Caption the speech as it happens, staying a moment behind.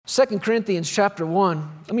2 Corinthians chapter 1.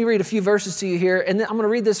 Let me read a few verses to you here, and then I'm going to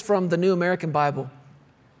read this from the New American Bible.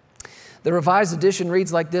 The Revised Edition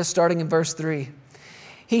reads like this, starting in verse 3.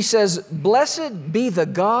 He says, "Blessed be the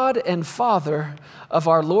God and Father of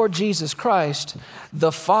our Lord Jesus Christ,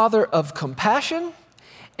 the Father of compassion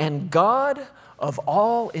and God of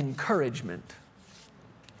all encouragement."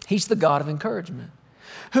 He's the God of encouragement,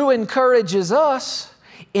 who encourages us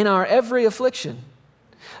in our every affliction,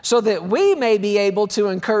 so that we may be able to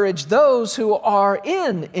encourage those who are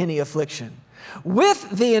in any affliction, with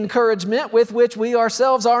the encouragement with which we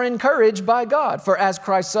ourselves are encouraged by God. For as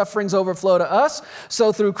Christ's sufferings overflow to us,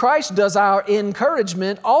 so through Christ does our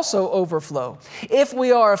encouragement also overflow. If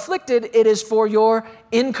we are afflicted, it is for your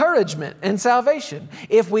encouragement and salvation.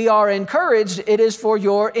 If we are encouraged, it is for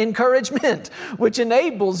your encouragement, which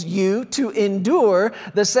enables you to endure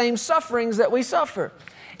the same sufferings that we suffer.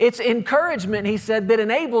 It's encouragement, he said, that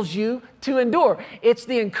enables you to endure. It's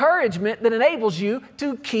the encouragement that enables you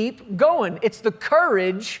to keep going. It's the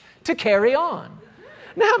courage to carry on.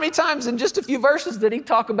 Now, how many times in just a few verses did he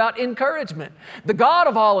talk about encouragement? The God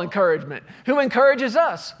of all encouragement, who encourages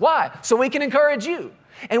us. Why? So we can encourage you.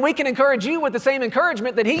 And we can encourage you with the same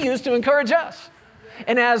encouragement that he used to encourage us.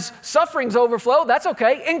 And as sufferings overflow, that's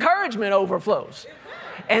okay. Encouragement overflows.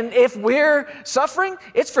 And if we're suffering,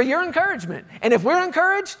 it's for your encouragement. And if we're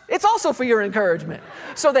encouraged, it's also for your encouragement.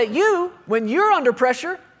 So that you, when you're under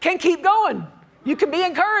pressure, can keep going. You can be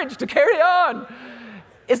encouraged to carry on.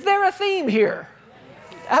 Is there a theme here?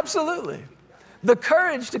 Absolutely. The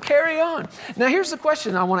courage to carry on. Now here's the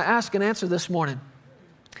question I want to ask and answer this morning.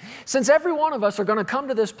 Since every one of us are going to come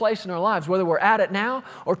to this place in our lives, whether we're at it now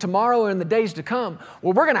or tomorrow or in the days to come,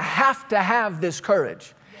 well, we're going to have this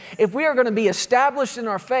courage. If we are going to be established in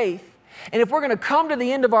our faith, and if we're going to come to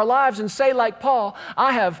the end of our lives and say like Paul,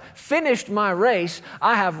 I have finished my race,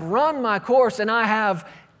 I have run my course, and I have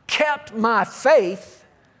kept my faith.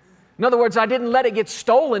 In other words, I didn't let it get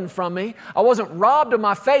stolen from me. I wasn't robbed of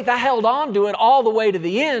my faith. I held on to it all the way to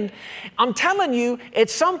the end. I'm telling you, at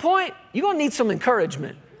some point, you're going to need some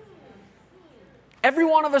encouragement. Every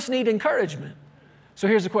one of us need encouragement. So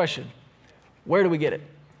here's the question. Where do we get it?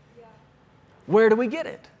 Where do we get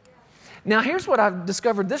it? Now, here's what I've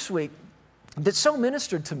discovered this week that so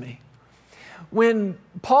ministered to me. When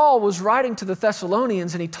Paul was writing to the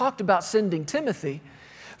Thessalonians and he talked about sending Timothy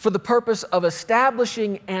for the purpose of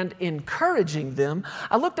establishing and encouraging them,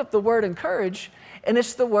 I looked up the word encourage, and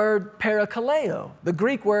it's the word parakaleo, the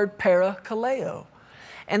Greek word parakaleo.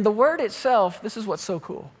 And the word itself, this is what's so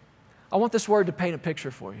cool. I want this word to paint a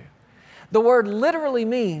picture for you. The word literally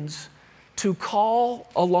means to call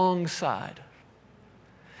alongside,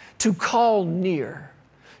 to call near,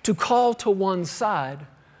 to call to one side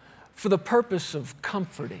for the purpose of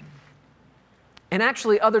comforting. And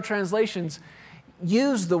actually, other translations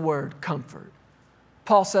use the word comfort.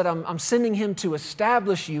 Paul said, I'm sending him to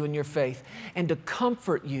establish you in your faith and to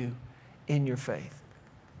comfort you in your faith.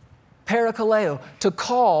 Parakaleo, to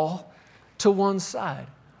call to one side.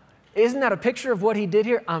 Isn't that a picture of what he did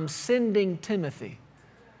here? I'm sending Timothy.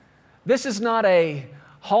 This is not a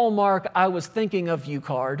Hallmark I was thinking of you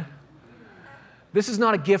card. This is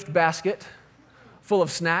not a gift basket full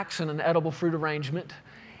of snacks and an edible fruit arrangement.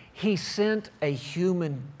 He sent a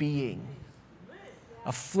human being,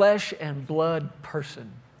 a flesh and blood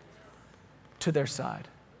person, to their side.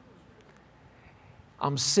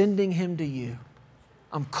 I'm sending him to you.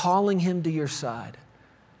 I'm calling him to your side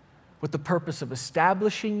with the purpose of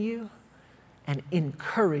establishing you and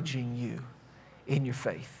encouraging you in your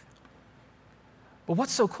faith. But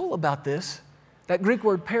what's so cool about this, that Greek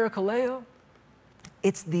word parakaleo,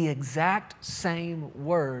 it's the exact same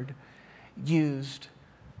word used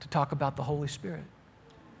to talk about the Holy Spirit.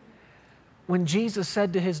 When Jesus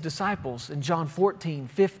said to his disciples in John 14,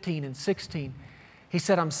 15, and 16, he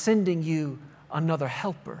said, I'm sending you another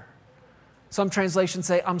helper. Some translations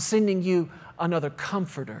say, I'm sending you another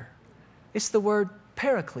comforter. It's the word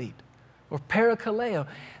paraclete or parakaleo,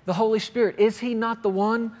 the Holy Spirit. Is he not the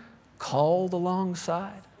one called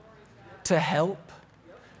alongside to help,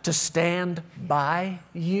 to stand by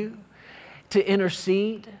you, to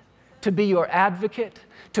intercede, to be your advocate,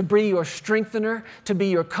 to be your strengthener, to be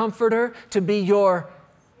your comforter, to be your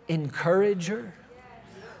encourager?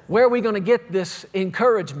 Where are we going to get this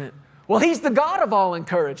encouragement? Well, he's the God of all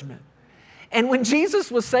encouragement. And when Jesus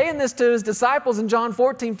was saying this to his disciples in John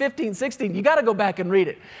 14, 15, 16, you got to go back and read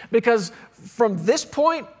it. Because from this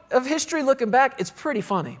point of history, looking back, it's pretty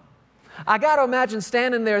funny. I got to imagine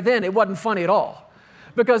standing there then, it wasn't funny at all.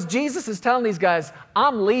 Because Jesus is telling these guys,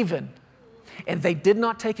 I'm leaving. And they did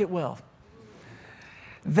not take it well.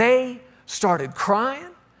 They started crying.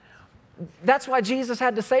 That's why Jesus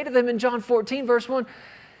had to say to them in John 14, verse 1,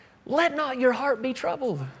 let not your heart be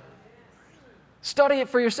troubled. Study it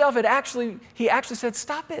for yourself. He actually said,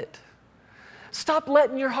 stop it. Stop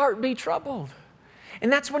letting your heart be troubled.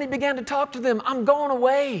 And that's when he began to talk to them. I'm going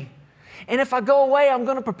away. And if I go away, I'm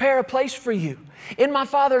going to prepare a place for you. In my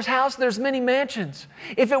Father's house, there's many mansions.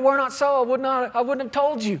 If it were not so, I wouldn't have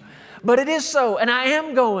told you. But it is so, and I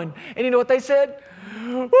am going. And you know what they said?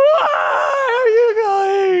 Why are you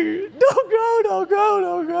going? Don't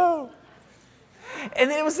go.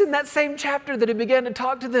 And it was in that same chapter that he began to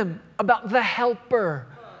talk to them about the helper,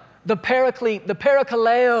 the paraclete, the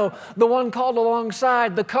parakaleo, the one called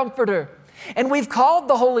alongside, the comforter. And we've called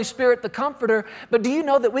the Holy Spirit the comforter, but do you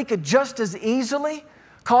know that we could just as easily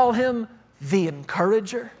call him the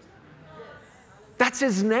encourager? That's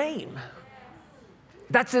his name.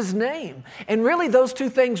 That's his name. And really those two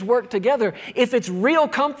things work together. If it's real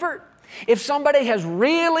comfort, if somebody has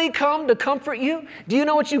really come to comfort you, do you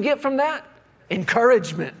know what you get from that?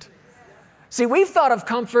 Encouragement. See, we've thought of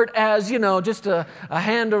comfort as, just a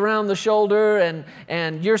hand around the shoulder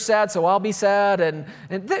and you're sad, so I'll be sad. And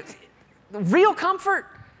real comfort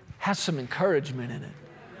has some encouragement in it.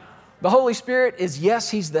 The Holy Spirit is, yes,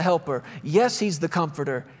 he's the helper. Yes, he's the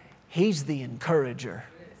comforter. He's the encourager.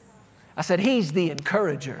 I said, he's the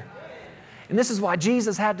encourager. And this is why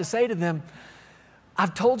Jesus had to say to them,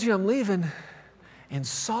 I've told you I'm leaving, and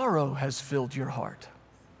sorrow has filled your heart.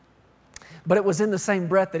 But it was in the same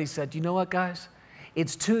breath that he said, you know what, guys?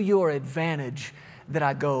 It's to your advantage that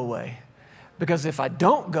I go away. Because if I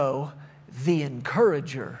don't go, the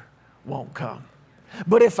encourager won't come.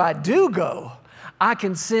 But if I do go, I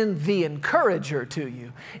can send the encourager to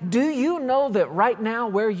you. Do you know that right now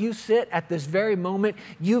where you sit at this very moment,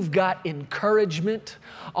 you've got encouragement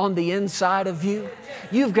on the inside of you?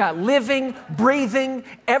 You've got living, breathing,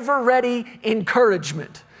 ever-ready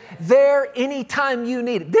encouragement. There anytime you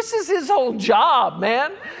need it. This is his whole job,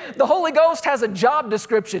 man. The Holy Ghost has a job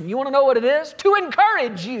description. You want to know what it is? To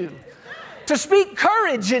encourage you. To speak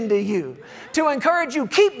courage into you. To encourage you,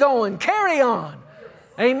 keep going, carry on.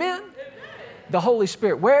 Amen? The Holy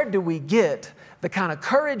Spirit. Where do we get the kind of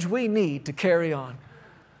courage we need to carry on?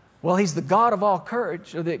 Well, he's the God of all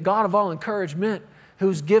courage, or the God of all encouragement,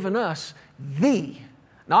 who's given us the,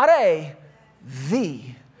 not a, the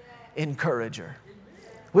encourager.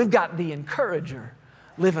 We've got the encourager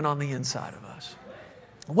living on the inside of us.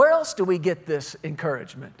 Where else do we get this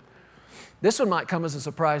encouragement? This one might come as a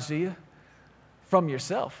surprise to you. From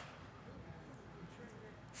yourself.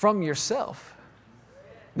 From yourself.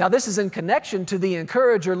 Now, this is in connection to the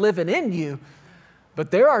encourager living in you,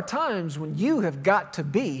 but there are times when you have got to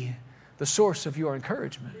be the source of your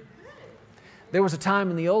encouragement. There was a time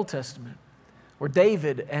in the Old Testament where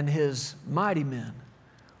David and his mighty men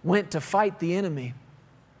went to fight the enemy.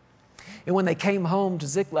 And when they came home to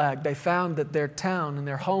Ziklag, they found that their town and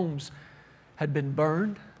their homes had been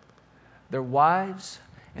burned, their wives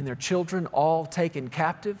and their children all taken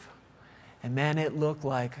captive. And man, it looked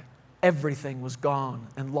like everything was gone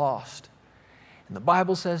and lost. And the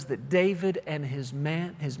Bible says that David and his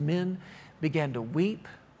men began to weep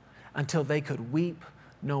until they could weep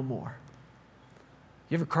no more.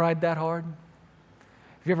 You ever cried that hard?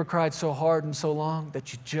 Have you ever cried so hard and so long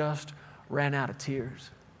that you just ran out of tears?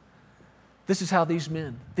 This is how these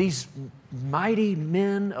men, these mighty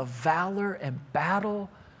men of valor and battle,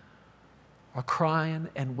 are crying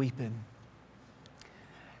and weeping.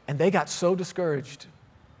 And they got so discouraged.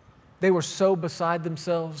 They were so beside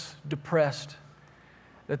themselves, depressed,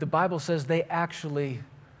 that the Bible says they actually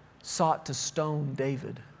sought to stone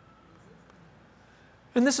David.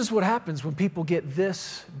 And this is what happens when people get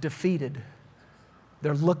this defeated.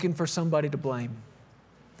 They're looking for somebody to blame.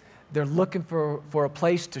 They're looking for a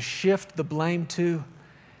place to shift the blame to,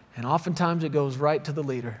 and oftentimes it goes right to the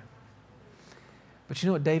leader. But you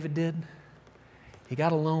know what David did? He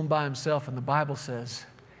got alone by himself, and the Bible says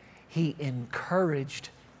he encouraged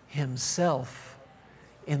himself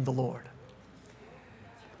in the Lord.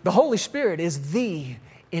 The Holy Spirit is the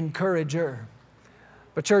encourager.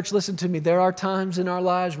 But church, listen to me. There are times in our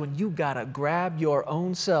lives when you got to grab your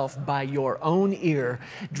own self by your own ear,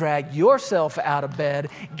 drag yourself out of bed,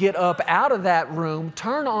 get up out of that room,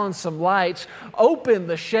 turn on some lights, open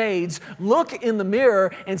the shades, look in the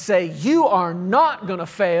mirror and say, you are not going to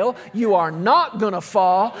fail. You are not going to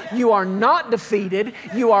fall. You are not defeated.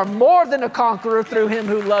 You are more than a conqueror through Him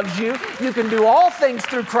who loves you. You can do all things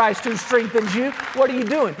through Christ who strengthens you. What are you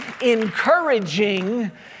doing?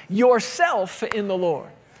 Encouraging yourself in the Lord.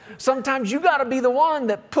 Sometimes you got to be the one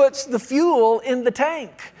that puts the fuel in the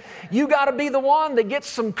tank. You got to be the one that gets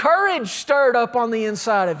some courage stirred up on the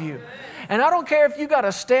inside of you. And I don't care if you got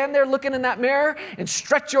to stand there looking in that mirror and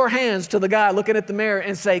stretch your hands to the guy looking at the mirror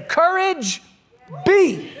and say, courage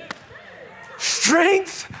be,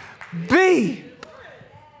 strength be.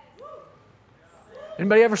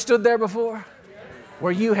 Anybody ever stood there before?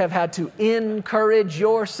 Where you have had to encourage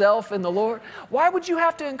yourself in the Lord? Why would you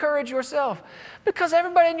have to encourage yourself? Because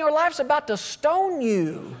everybody in your life's about to stone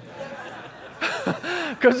you.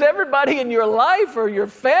 Because everybody in your life or your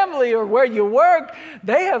family or where you work,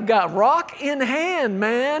 they have got rock in hand,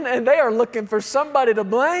 man, and they are looking for somebody to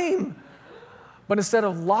blame. But instead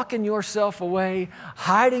of locking yourself away,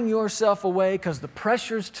 hiding yourself away because the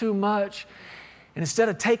pressure's too much, and instead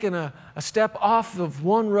of taking a step off of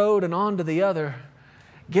one road and onto the other,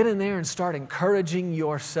 get in there and start encouraging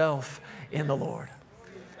yourself in the Lord.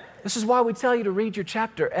 This is why we tell you to read your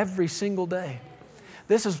chapter every single day.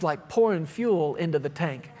 This is like pouring fuel into the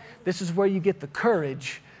tank. This is where you get the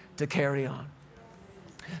courage to carry on.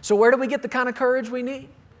 So where do we get the kind of courage we need?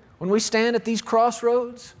 When we stand at these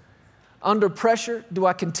crossroads, under pressure, do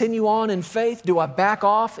I continue on in faith? Do I back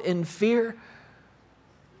off in fear?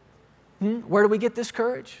 Where do we get this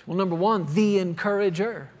courage? Well, number one, the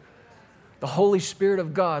encourager. The Holy Spirit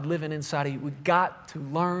of God living inside of you. We've got to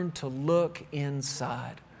learn to look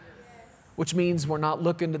inside, which means we're not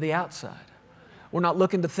looking to the outside. We're not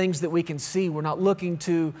looking to things that we can see. We're not looking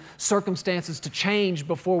to circumstances to change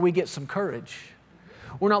before we get some courage.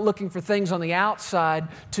 We're not looking for things on the outside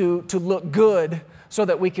to look good so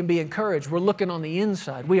that we can be encouraged. We're looking on the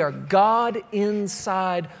inside. We are God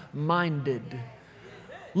inside minded,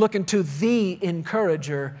 looking to the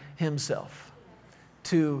encourager himself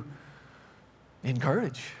to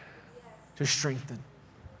encourage, to strengthen.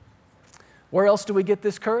 Where else do we get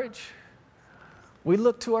this courage? We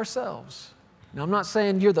look to ourselves. Now, I'm not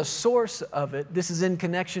saying you're the source of it. This is in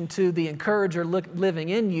connection to the encourager living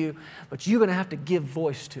in you, but you're going to have to give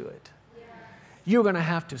voice to it. You're going to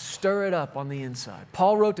have to stir it up on the inside.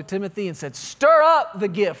 Paul wrote to Timothy and said, stir up the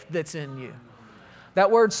gift that's in you. That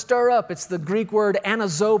word stir up, it's the Greek word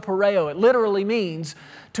anazopareo. It literally means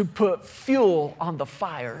to put fuel on the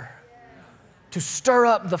fire. To stir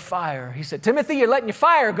up the fire. He said, Timothy, you're letting your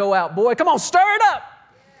fire go out, boy. Come on, stir it up.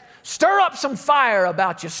 Stir up some fire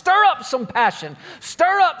about you. Stir up some passion.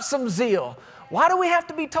 Stir up some zeal. Why do we have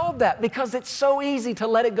to be told that? Because it's so easy to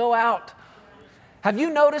let it go out. Have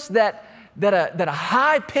you noticed that a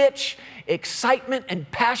high-pitch excitement and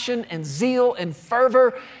passion and zeal and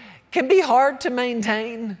fervor can be hard to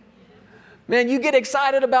maintain? Man, you get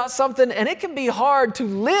excited about something and it can be hard to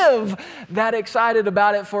live that excited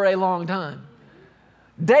about it for a long time.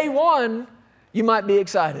 Day one, you might be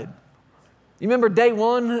excited. You remember day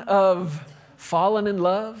one of falling in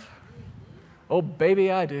love? Oh,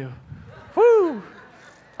 baby, I do. Woo!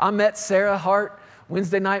 I met Sarah Hart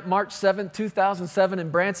Wednesday night, March 7th, 2007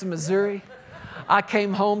 in Branson, Missouri. I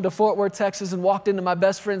came home to Fort Worth, Texas and walked into my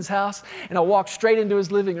best friend's house and I walked straight into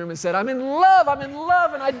his living room and said, I'm in love,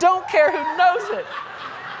 and I don't care who knows it.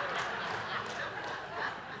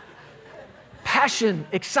 Passion,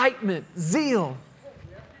 excitement, zeal.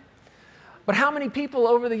 But how many people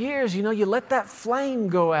over the years, you let that flame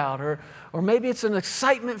go out, or maybe it's an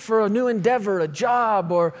excitement for a new endeavor, a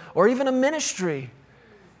job, or even a ministry.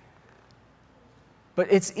 But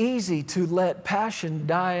it's easy to let passion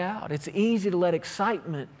die out. It's easy to let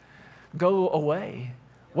excitement go away.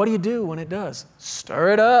 What do you do when it does?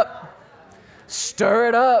 Stir it up. Stir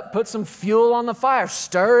it up. Put some fuel on the fire.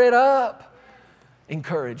 Stir it up.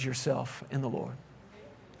 Encourage yourself in the Lord.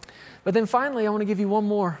 But then finally, I want to give you one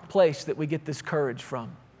more place that we get this courage from.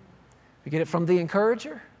 We get it from the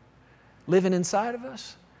encourager living inside of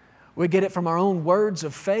us. We get it from our own words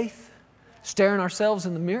of faith, staring ourselves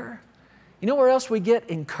in the mirror. You know where else we get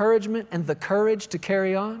encouragement and the courage to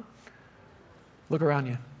carry on? Look around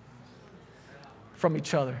you. From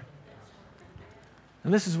each other.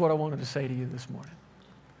 And this is what I wanted to say to you this morning.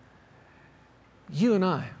 You and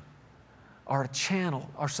I are a channel,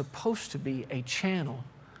 are supposed to be a channel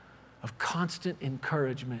of constant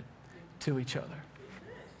encouragement to each other.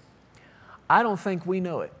 I don't think we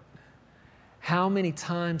know it. How many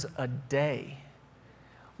times a day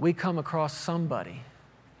we come across somebody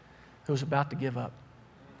who's about to give up.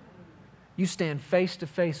 You stand face to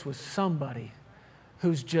face with somebody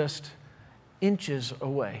who's just inches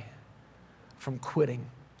away from quitting,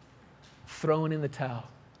 throwing in the towel,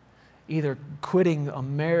 either quitting a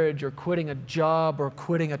marriage or quitting a job or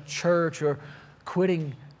quitting a church or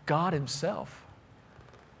quitting God himself.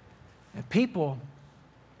 And people,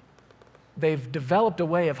 they've developed a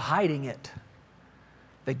way of hiding it.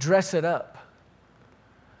 They dress it up.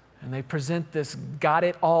 And they present this got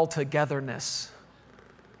it all togetherness.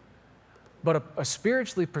 But a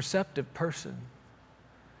spiritually perceptive person,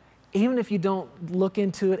 even if you don't look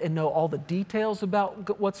into it and know all the details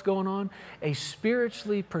about what's going on, a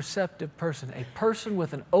spiritually perceptive person, a person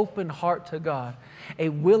with an open heart to God, a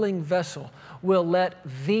willing vessel, will let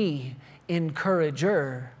the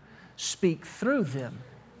encourager speak through them.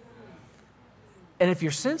 And if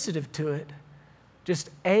you're sensitive to it, just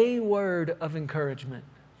a word of encouragement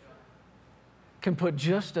can put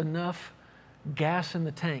just enough gas in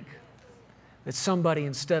the tank that somebody,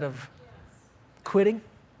 instead of quitting,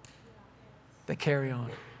 they carry on.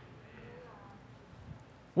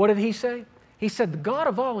 What did he say? He said, the God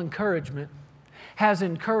of all encouragement has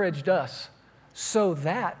encouraged us so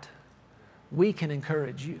that we can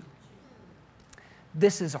encourage you.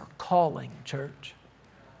 This is our calling, church.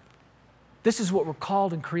 This is what we're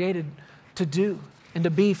called and created to do and to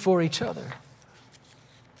be for each other.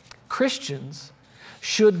 Christians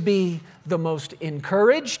should be the most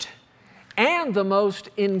encouraged and the most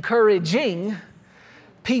encouraging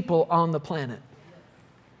people on the planet.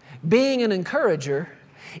 Being an encourager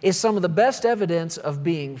is some of the best evidence of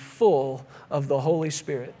being full of the Holy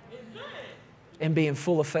Spirit and being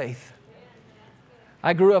full of faith.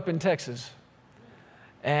 I grew up in Texas,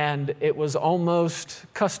 and it was almost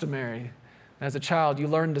customary. As a child, you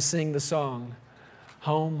learned to sing the song,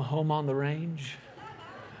 Home, Home on the Range.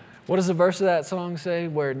 What does the verse of that song say?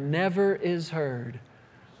 Where never is heard,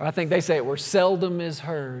 or I think they say it, where seldom is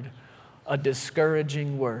heard, a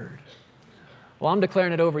discouraging word. Well, I'm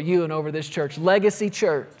declaring it over you and over this church, Legacy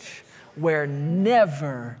Church, where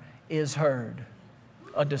never is heard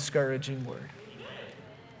a discouraging word.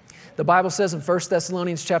 The Bible says in 1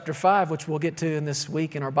 Thessalonians chapter 5, which we'll get to in this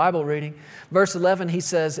week in our Bible reading, verse 11, he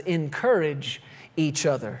says, encourage each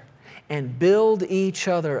other and build each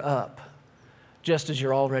other up, just as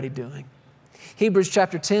you're already doing. Hebrews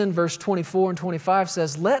chapter 10, verse 24 and 25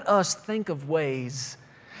 says, let us think of ways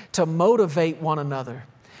to motivate one another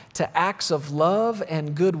to acts of love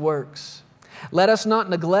and good works. Let us not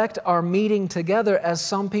neglect our meeting together as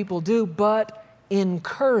some people do, but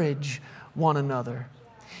encourage one another,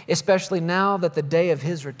 especially now that the day of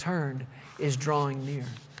His return is drawing near.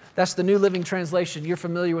 That's the New Living Translation. You're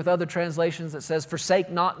familiar with other translations that says, forsake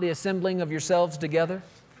not the assembling of yourselves together.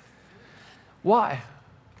 Why?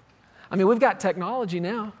 I mean, we've got technology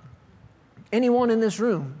now. Anyone in this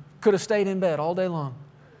room could have stayed in bed all day long,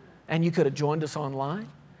 and you could have joined us online.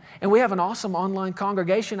 And we have an awesome online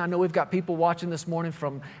congregation. I know we've got people watching this morning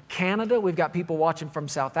from Canada. We've got people watching from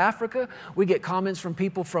South Africa. We get comments from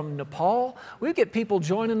people from Nepal. We get people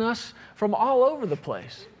joining us from all over the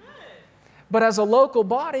place. But as a local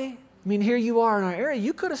body, I mean, here you are in our area.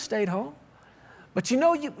 You could have stayed home. But you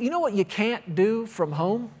know what you can't do from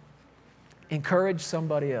home? Encourage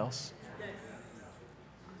somebody else.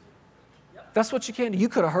 That's what you can do. You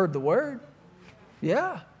could have heard the word.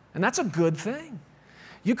 Yeah, and that's a good thing.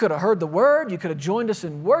 You could have heard the word. You could have joined us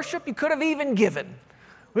in worship. You could have even given.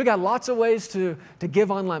 We've got lots of ways to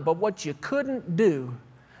give online. But what you couldn't do,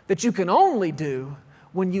 that you can only do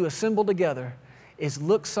when you assemble together, is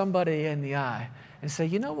look somebody in the eye and say,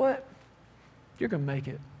 you know what? You're going to make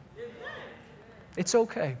it. It's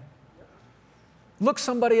okay. Look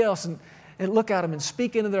somebody else and look at them and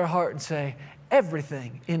speak into their heart and say,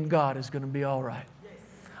 everything in God is going to be all right.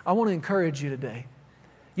 I want to encourage you today.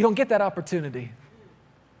 You don't get that opportunity,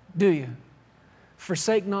 do you?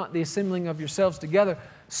 Forsake not the assembling of yourselves together,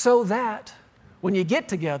 so that when you get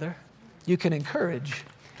together, you can encourage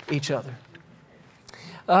each other.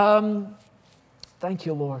 Thank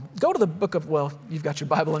you, Lord. Go to the book of, well, you've got your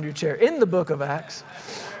Bible under your chair. In the book of Acts.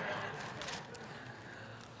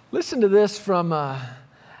 Listen to this from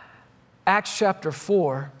Acts chapter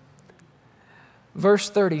 4, verse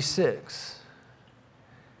 36.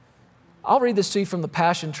 I'll read this to you from the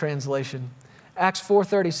Passion Translation. Acts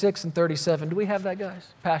 4:36 and 37. Do we have that, guys?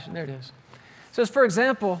 Passion, there it is. It says, for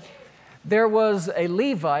example, there was a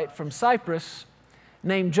Levite from Cyprus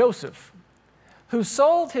named Joseph who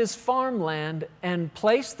sold his farmland and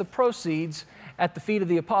placed the proceeds at the feet of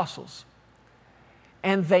the apostles.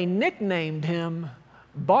 And they nicknamed him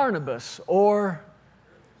Barnabas, or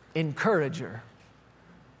encourager.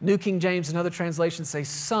 New King James and other translations say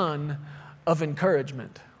son of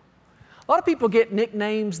encouragement. A lot of people get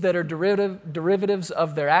nicknames that are derivatives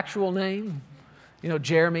of their actual name. You know,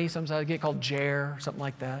 Jeremy, sometimes I get called Jer, something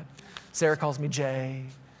like that. Sarah calls me Jay.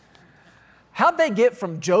 How'd they get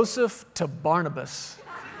from Joseph to Barnabas?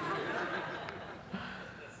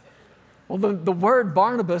 Well, the word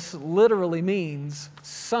Barnabas literally means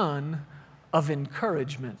son of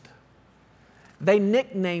encouragement. They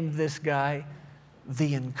nicknamed this guy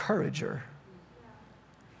the Encourager.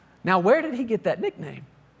 Now, where did he get that nickname?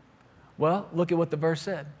 Well, look at what the verse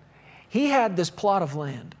said. He had this plot of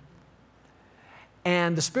land,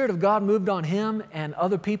 and the Spirit of God moved on him and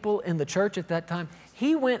other people in the church at that time.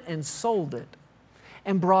 He went and sold it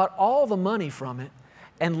and brought all the money from it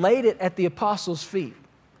and laid it at the apostles' feet.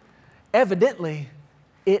 Evidently,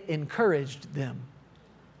 it encouraged them.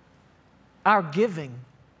 Our giving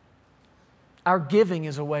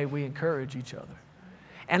is a way we encourage each other.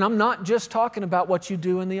 And I'm not just talking about what you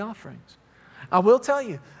do in the offerings. I will tell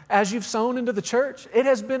you, as you've sown into the church, it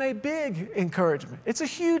has been a big encouragement. It's a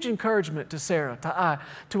huge encouragement to Sarah,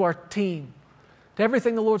 to our team, to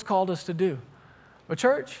everything the Lord's called us to do. But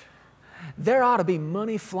church, there ought to be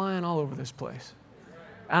money flying all over this place.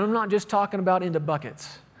 And I'm not just talking about into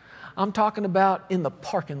buckets. I'm talking about in the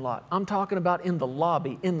parking lot. I'm talking about in the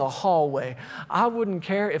lobby, in the hallway. I wouldn't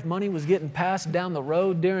care if money was getting passed down the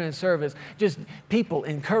road during a service. Just people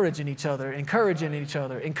encouraging each other. And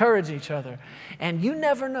you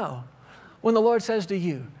never know when the Lord says to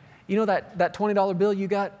you, you know that $20 bill you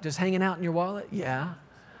got just hanging out in your wallet? Yeah.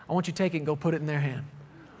 I want you to take it and go put it in their hand.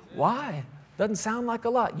 Why? Doesn't sound like a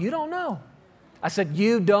lot. You don't know. I said,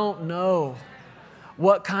 you don't know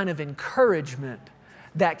what kind of encouragement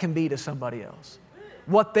that can be to somebody else.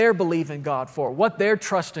 What they're believing God for, what they're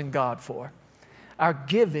trusting God for. Our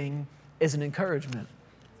giving is an encouragement.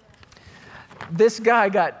 This guy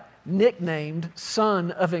got nicknamed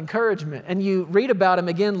Son of Encouragement. And you read about him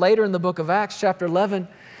again later in the book of Acts, chapter 11.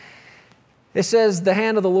 It says, the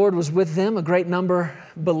hand of the Lord was with them. A great number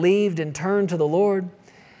believed and turned to the Lord.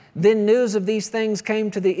 Then news of these things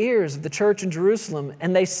came to the ears of the church in Jerusalem,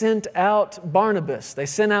 and they sent out Barnabas. They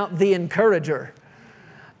sent out the encourager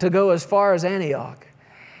to go as far as Antioch.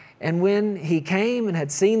 And when he came and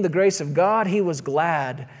had seen the grace of God, he was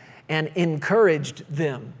glad and encouraged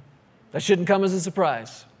them. That shouldn't come as a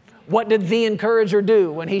surprise. What did the encourager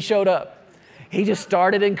do when he showed up? He just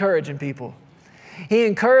started encouraging people. He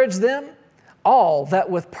encouraged them all that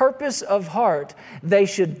with purpose of heart they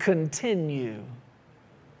should continue.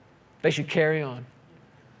 They should carry on.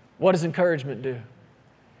 What does encouragement do?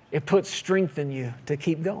 It puts strength in you to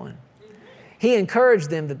keep going. He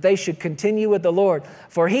encouraged them that they should continue with the Lord,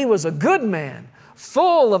 for he was a good man,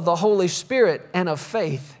 full of the Holy Spirit and of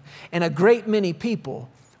faith, and a great many people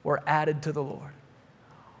were added to the Lord.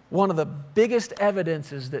 One of the biggest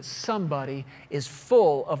evidences that somebody is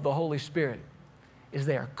full of the Holy Spirit is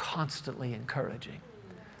they are constantly encouraging.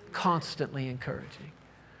 Constantly encouraging.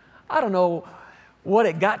 I don't know what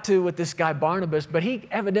it got to with this guy Barnabas, but he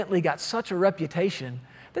evidently got such a reputation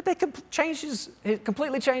that they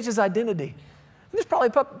completely changed his identity. And there's probably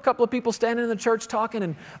a couple of people standing in the church talking,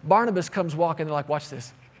 and Barnabas comes walking. They're like, watch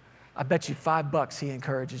this. I bet you $5 he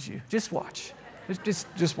encourages you. Just watch.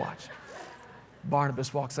 Just watch.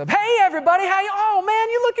 Barnabas walks up. Hey, everybody. How you? Oh, man,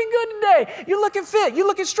 you looking good today. You looking fit. You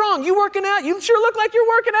looking strong. You working out. You sure look like you're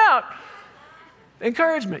working out.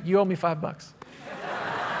 Encouragement. You owe me $5.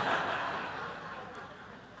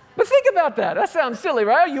 But think about that. That sounds silly,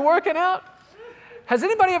 right? Are you working out? Has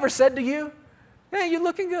anybody ever said to you, hey, you're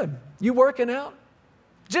looking good. You working out?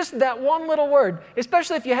 Just that one little word,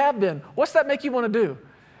 especially if you have been. What's that make you want to do?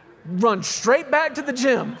 Run straight back to the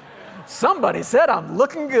gym. Somebody said I'm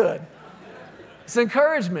looking good. It's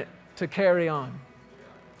encouragement to carry on.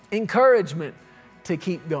 Encouragement to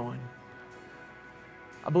keep going.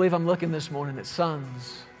 I believe I'm looking this morning at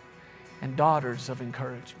sons and daughters of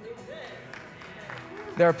encouragement.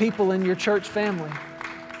 There are people in your church family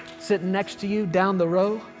sitting next to you down the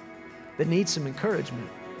row that need some encouragement.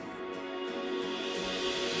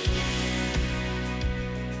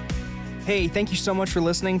 Hey, thank you so much for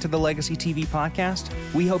listening to the Legacy TV podcast.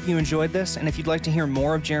 We hope you enjoyed this, and if you'd like to hear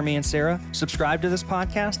more of Jeremy and Sarah, subscribe to this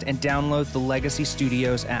podcast and download the Legacy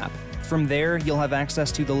Studios app. From there, you'll have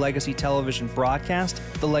access to the Legacy Television broadcast,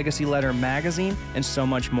 the Legacy Letter magazine, and so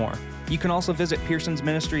much more. You can also visit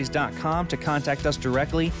pearsonsministries.com to contact us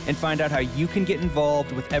directly and find out how you can get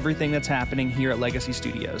involved with everything that's happening here at Legacy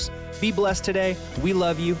Studios. Be blessed today. We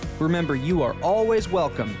love you. Remember, you are always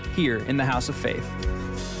welcome here in the House of Faith.